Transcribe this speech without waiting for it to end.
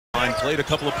and played a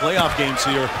couple of playoff games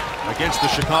here against the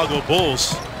Chicago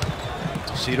Bulls.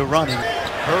 See the running.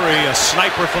 Curry, a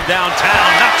sniper from downtown,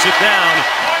 knocks it down.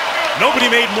 Nobody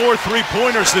made more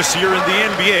three-pointers this year in the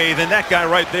NBA than that guy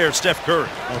right there, Steph Curry.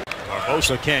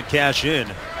 Barbosa can't cash in.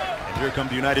 And here come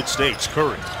the United States.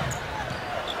 Curry.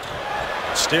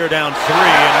 Stare down three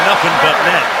and nothing but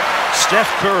net. Steph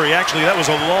Curry, actually that was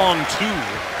a long two.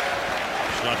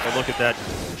 Shot to look at that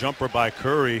jumper by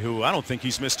Curry, who I don't think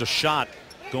he's missed a shot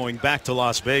going back to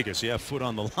Las Vegas. Yeah, foot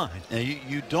on the line. Now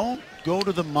you don't go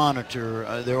to the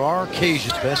monitor. There are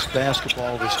occasions, best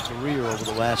basketball of his career over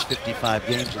the last 55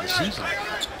 games of the season.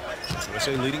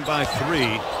 USA leading by 3.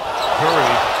 Curry,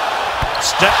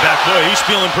 step back. Boy, he's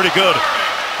feeling pretty good.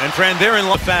 And Fran, they're in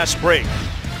a fast break.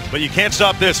 But you can't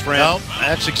stop this, Fran. No,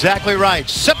 that's exactly right.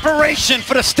 Separation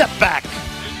for the step back.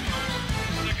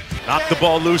 Knocked the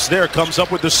ball loose there, comes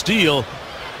up with the steal.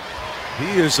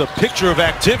 He is a picture of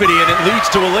activity, and it leads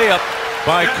to a layup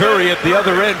by Curry at the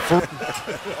other end.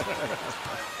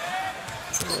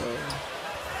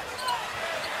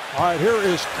 All right, here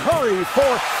is Curry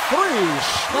for 3.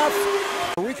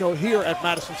 Steph Rico here at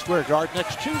Madison Square Garden.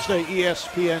 Next Tuesday,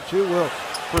 ESPN2 will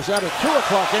present at 2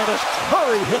 o'clock, and as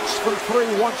Curry hits from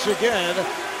 3 once again.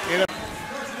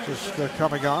 Just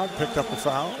coming on, picked up the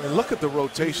foul. And look at the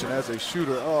rotation as a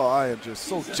shooter. Oh, I am just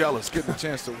so jealous getting a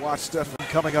chance to watch Steph.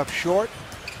 Coming up short.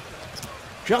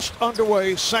 Just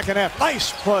underway, second half.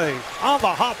 Nice play on the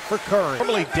hop for Curry.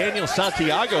 Normally Daniel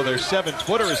Santiago, their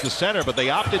 7-footer, is the center, but they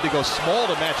opted to go small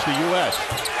to match the U.S.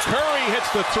 Curry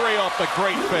hits the 3 off the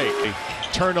great fake.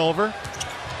 Turnover,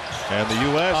 and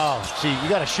the U.S. Oh, see, you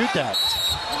got to shoot that.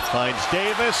 Finds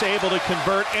Davis, able to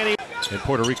convert any. In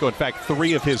Puerto Rico, in fact,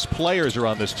 3 of his players are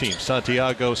on this team: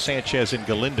 Santiago, Sanchez, and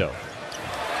Galindo.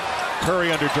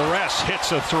 Curry under duress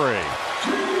hits a 3.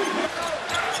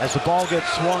 As the ball gets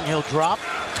swung, he'll drop.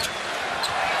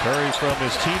 Curry from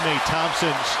his teammate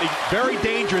Thompson. Very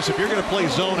dangerous if you're going to play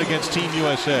zone against Team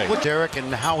USA. With Derek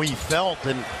and how he felt,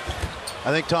 and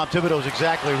I think Tom Thibodeau's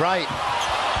exactly right.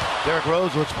 Derrick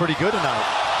Rose looks pretty good tonight.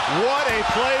 What a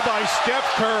play by Steph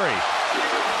Curry.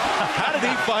 How did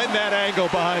he find that angle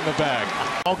behind the back?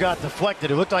 All got deflected.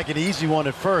 It looked like an easy one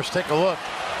at first. Take a look.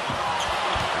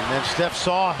 And then Steph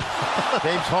saw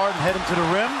James Harden head him to the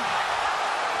rim.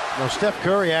 No, Steph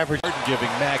Curry averaged. Giving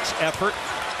max effort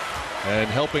and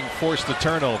helping force the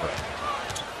turnover.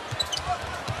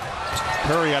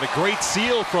 Curry had a great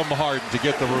seal from Harden to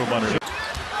get the room under.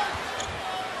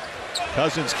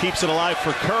 Cousins keeps it alive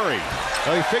for Curry.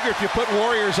 Well, you figure if you put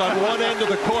Warriors on one end of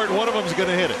the court, one of them's going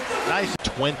to hit it. Nice.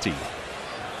 20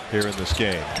 here in this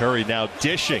game. Curry now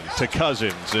dishing to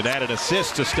Cousins and add an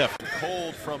assist to Steph.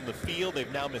 Cold from the field.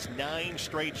 They've now missed 9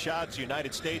 straight shots.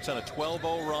 United States on a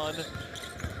 12-0 run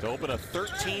to open a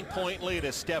 13-point lead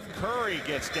as Steph Curry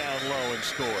gets down low and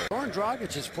scores. Goran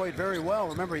Dragic has played very well.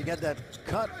 Remember, he got that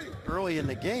cut early in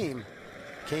the game,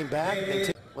 came back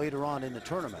and later on in the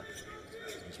tournament.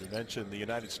 As we mentioned, the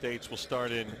United States will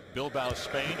start in Bilbao,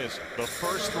 Spain, as the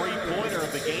first 3-pointer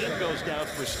of the game goes down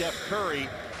for Steph Curry.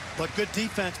 But good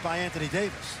defense by Anthony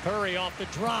Davis. Curry off the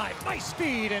drive, nice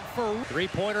speed, and for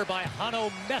 3-pointer by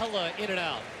Hano Metala in and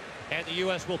out. And the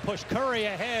U.S. will push Curry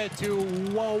ahead to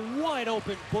a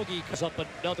wide-open boogie. Comes up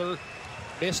another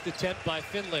missed attempt by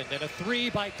Finland, and a 3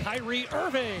 by Kyrie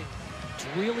Irving. It's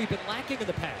really been lacking in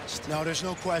the past. No, there's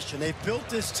no question. They've built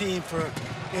this team for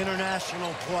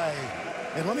international play.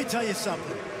 And let me tell you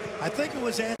something. I think it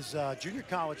was his junior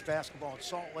college basketball at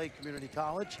Salt Lake Community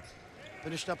College.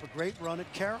 Finished up a great run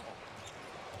at Carroll.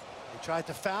 They tried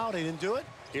to foul. They didn't do it.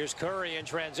 Here's Curry in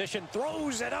transition.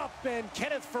 Throws it up, and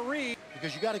Kenneth Faried.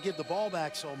 Because you got to give the ball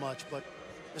back so much. But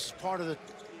this is part of the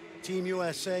Team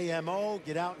USA MO.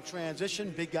 Get out in transition.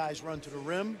 Big guys run to the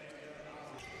rim.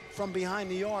 From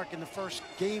behind the arc in the first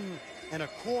game and a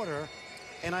quarter.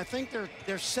 And I think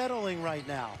they're settling right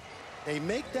now. They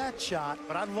make that shot,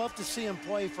 but I'd love to see him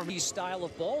play from his style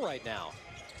of ball right now.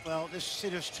 Well,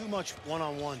 there's too much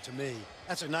one-on-one to me.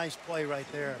 That's a nice play right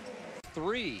there.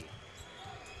 3.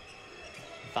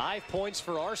 5 points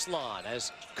for Arslan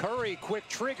as Curry quick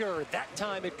trigger. That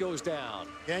time it goes down.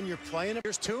 Again, you're playing it.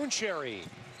 Here's Tooncherry.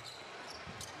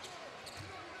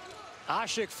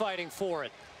 Ashik fighting for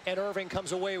it, and Irving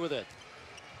comes away with it.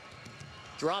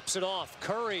 Drops it off.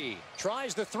 Curry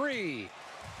tries the 3.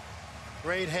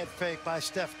 Great head fake by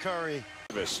Steph Curry.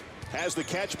 Davis has the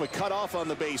catch, but cut off on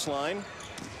the baseline.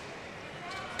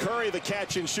 Curry the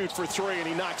catch and shoot for 3, and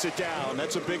he knocks it down.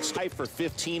 That's a big strike for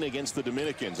 15 against the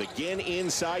Dominicans. Again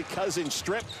inside, Cousins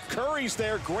strip. Curry's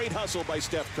there. Great hustle by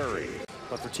Steph Curry.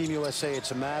 But for Team USA,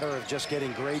 it's a matter of just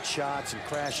getting great shots and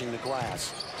crashing the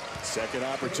glass. Second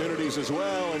opportunities as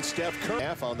well, and Steph Curry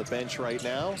on the bench right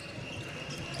now.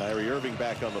 Kyrie Irving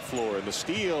back on the floor, and the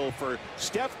steal for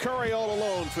Steph Curry all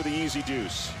alone for the easy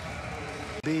deuce.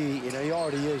 He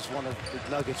already is one of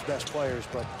the Nuggets' best players,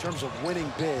 but in terms of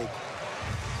winning big,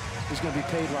 he's going to be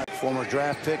paid like former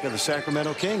draft pick of the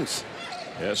Sacramento Kings.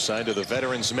 Yes, signed to the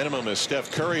veterans minimum as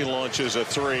Steph Curry launches a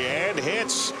three and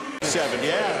hits 7.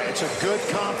 Yeah, it's a good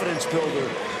confidence builder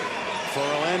for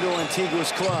Orlando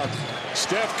Antigua's club.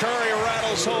 Steph Curry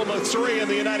rattles home a 3, and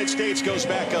the United States goes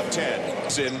back up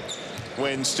 10.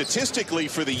 When statistically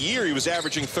for the year he was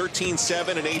averaging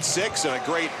 13-7 and 8-6, and a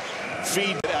great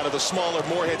feed out of the smaller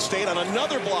Morehead State on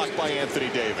another block by Anthony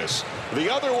Davis. The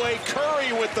other way,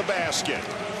 Curry with the basket.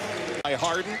 By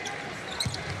Harden.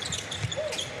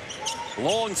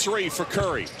 Long 3 for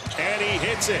Curry, and he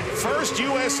hits it. First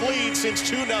U.S. lead since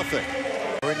 2-0.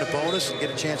 We're in the bonus and get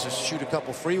a chance to shoot a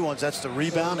couple free ones. That's the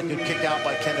rebound. A good kick out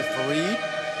by Kenneth Faried.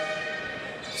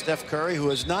 Steph Curry, who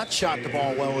has not shot the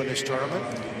ball well in this tournament.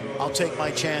 I'll take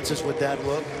my chances with that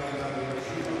look.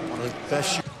 One of the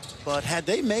best shooters. But had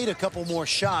they made a couple more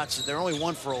shots, they're only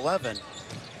 1 for 11.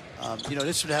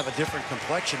 This would have a different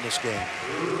complexion this game.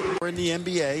 We're in the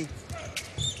NBA.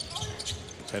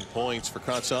 10 points for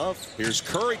Kotsov. Here's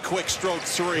Curry, quick stroke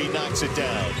 3, knocks it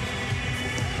down.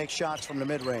 Take shots from the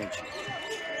mid-range.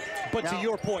 But to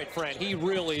your point, Fran, he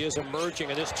really is emerging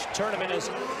in this tournament as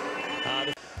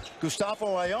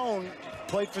Gustavo Ayón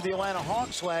played for the Atlanta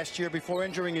Hawks last year before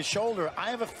injuring his shoulder. I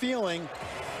have a feeling,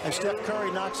 as Steph Curry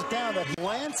knocks it down, that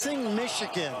Lansing,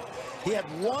 Michigan, he had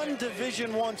one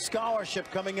Division I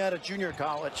scholarship coming out of junior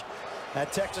college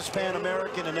at Texas Pan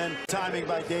American, and then timing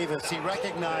by Davis. He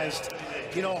recognized,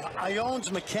 Ayón's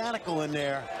mechanical in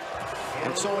there,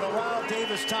 and so it allowed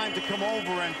Davis time to come over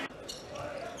and.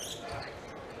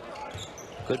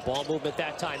 Good ball movement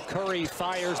that time. Curry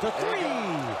fires the 3.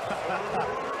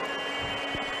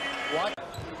 What?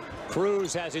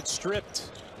 Cruz has it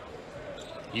stripped.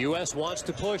 U.S. wants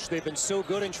to push. They've been so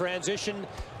good in transition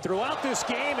throughout this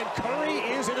game, and Curry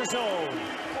is in a zone.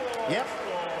 Yep.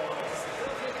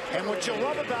 And what you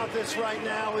love about this right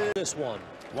now is this one.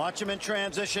 Watch him in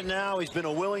transition now. He's been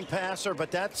a willing passer,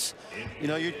 but that's,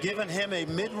 you're giving him a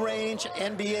mid-range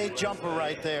NBA jumper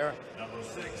right there.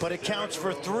 But it counts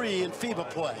for 3 in FIBA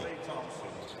play.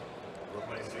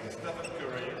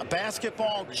 A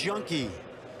basketball junkie.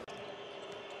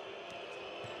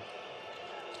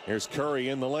 Here's Curry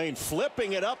in the lane,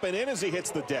 flipping it up and in as he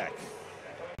hits the deck.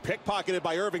 Pickpocketed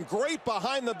by Irving. Great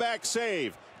behind the back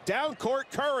save. Down court,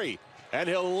 Curry. And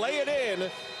he'll lay it in,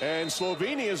 and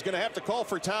Slovenia is going to have to call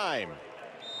for time.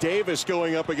 Davis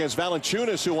going up against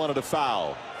Valanciunas, who wanted a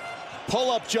foul.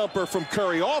 Pull-up jumper from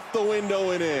Curry off the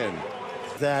window and in.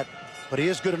 But he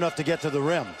is good enough to get to the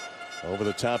rim. Over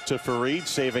the top to Faried,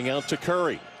 saving out to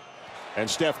Curry. And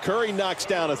Steph Curry knocks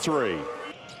down a 3.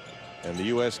 And the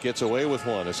U.S. gets away with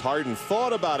one as Harden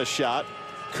thought about a shot.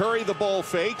 Curry the ball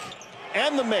fake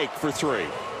and the make for 3.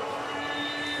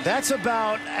 That's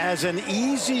about as an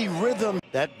easy rhythm.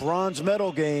 That bronze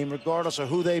medal game, regardless of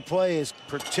who they play, is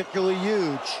particularly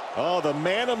huge. Oh, the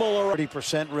manimal.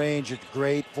 30% range is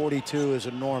great. 42 is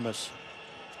enormous.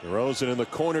 DeRozan in the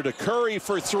corner to Curry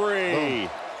for 3. Boom.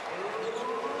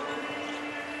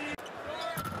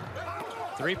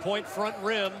 3-point front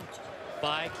rim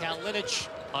by Kalinic.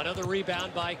 Another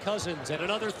rebound by Cousins, and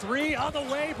another 3 on the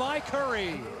way by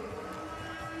Curry.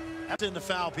 That's in the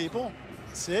foul, people.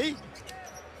 See?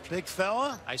 Big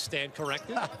fella. I stand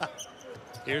corrected.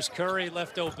 Here's Curry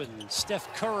left open.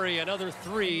 Steph Curry, another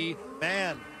 3.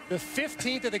 Man. The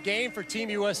 15th of the game for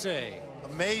Team USA.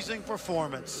 Amazing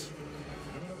performance.